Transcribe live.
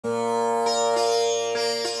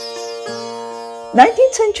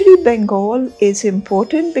19th century Bengal is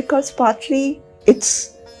important because partly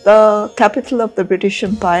it's the capital of the British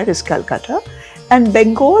Empire is Calcutta, and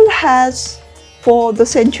Bengal has, for the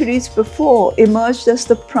centuries before, emerged as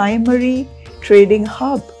the primary trading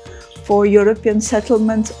hub for European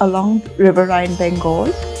settlements along riverine Bengal.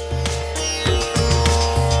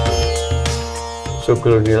 So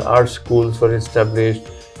colonial art schools were established,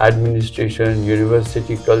 administration,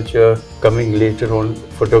 university culture, coming later on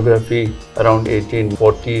photography around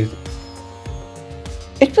 1840s.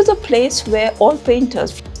 It was a place where all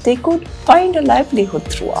painters, they could find a livelihood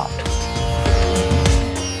through art.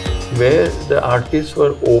 Where the artists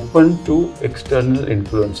were open to external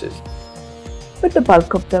influences. But the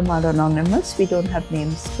bulk of them are anonymous, we don't have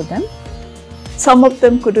names for them. Some of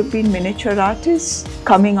them could have been miniature artists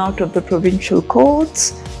coming out of the provincial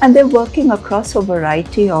courts, and they're working across a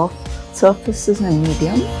variety of surfaces and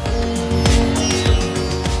medium.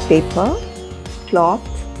 Paper,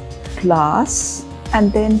 cloth, glass,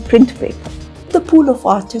 and then print paper. The pool of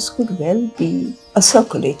artists could well be a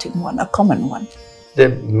circulating one, a common one. The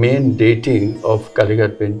main dating of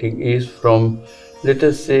Kalighat painting is from, let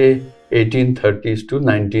us say, 1830s to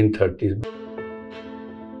 1930s.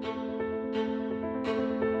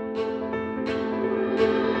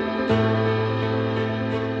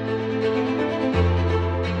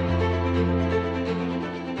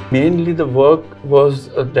 Mainly the work was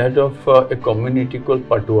that of a community called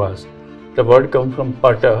Patuas. The word comes from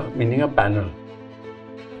pata, meaning a panel.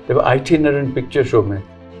 They were itinerant picture showmen.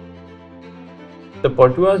 The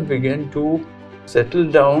Patuas began to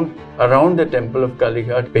settle down around the temple of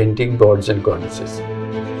Kalighat, painting gods and goddesses.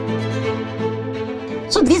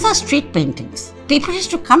 So these are street paintings. People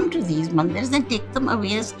used to come to these mandirs and take them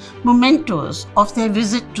away as mementos of their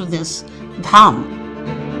visit to this dham.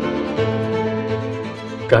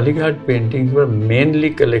 Kalighat paintings were mainly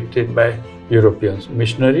collected by Europeans,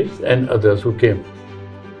 missionaries and others who came.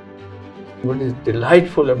 What is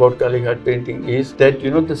delightful about Kalighat painting is that,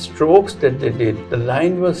 the strokes that they did, the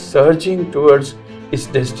line was surging towards its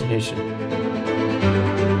destination.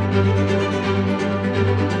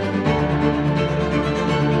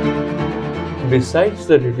 Besides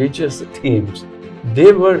the religious themes,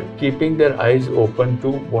 they were keeping their eyes open to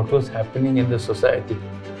what was happening in the society.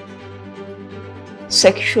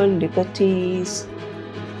 Sexual liberties,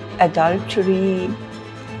 adultery,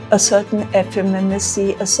 a certain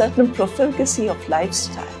effeminacy, a certain profligacy of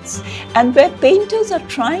lifestyles, and where painters are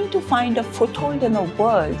trying to find a foothold in a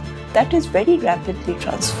world that is very rapidly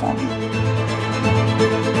transforming.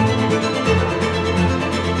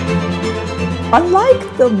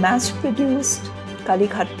 Unlike the mass-produced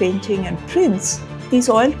Kalighat painting and prints, these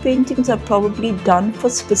oil paintings are probably done for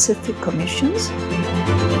specific commissions.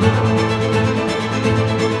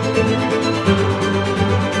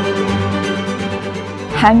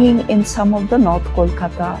 Hanging in some of the North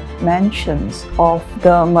Kolkata mansions of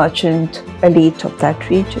the merchant elite of that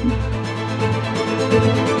region.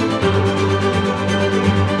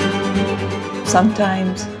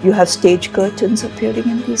 Sometimes you have stage curtains appearing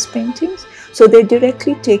in these paintings, so they're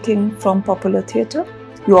directly taken from popular theatre.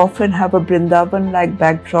 You often have a Vrindavan-like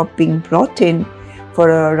backdrop being brought in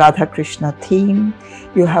for a Radha Krishna theme.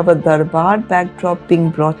 You have a Darbar backdrop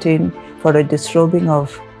being brought in for a disrobing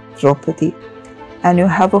of Draupadi. And you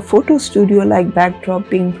have a photo studio-like backdrop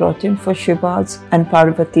being brought in for Shiva's and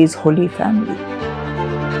Parvati's holy family.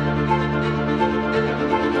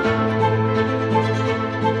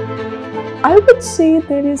 I would say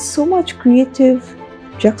there is so much creative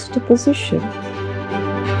juxtaposition.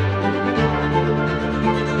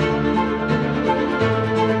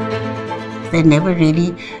 They never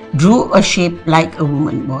really drew a shape like a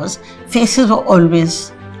woman was. Faces were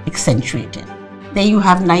always accentuated. There you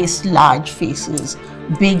have nice large faces,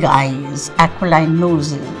 big eyes, aquiline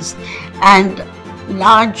noses, and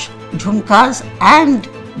large jhumkas and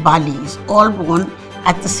balis, all worn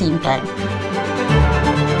at the same time.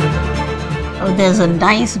 There's a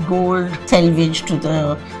nice gold selvage to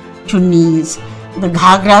the chunnis. The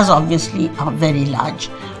ghagras obviously are very large,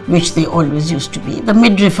 which they always used to be. The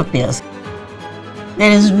midriff appears.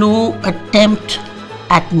 There is no attempt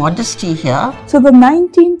at modesty here. So the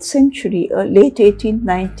 19th century, late 18th,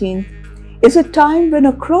 19th, is a time when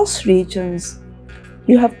across regions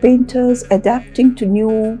you have painters adapting to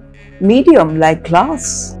new medium like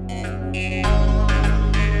glass.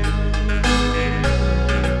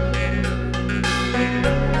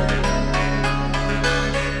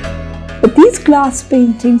 But these glass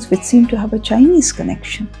paintings, which seem to have a Chinese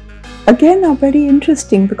connection, again are very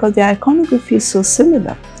interesting because the iconography is so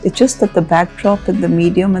similar. It's just that the backdrop and the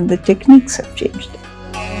medium and the techniques have changed.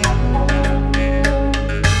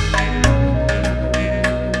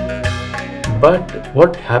 But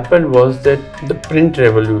what happened was that the print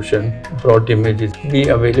revolution brought images be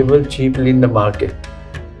available cheaply in the market.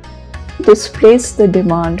 Displaced the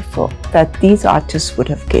demand for that these artists would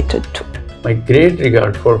have catered to. My great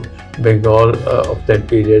regard for Bengal of that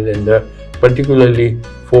period and the particularly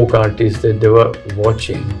folk artists that they were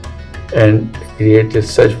watching and created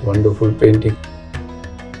such wonderful painting.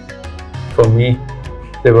 For me,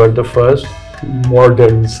 they were the first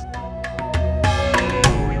moderns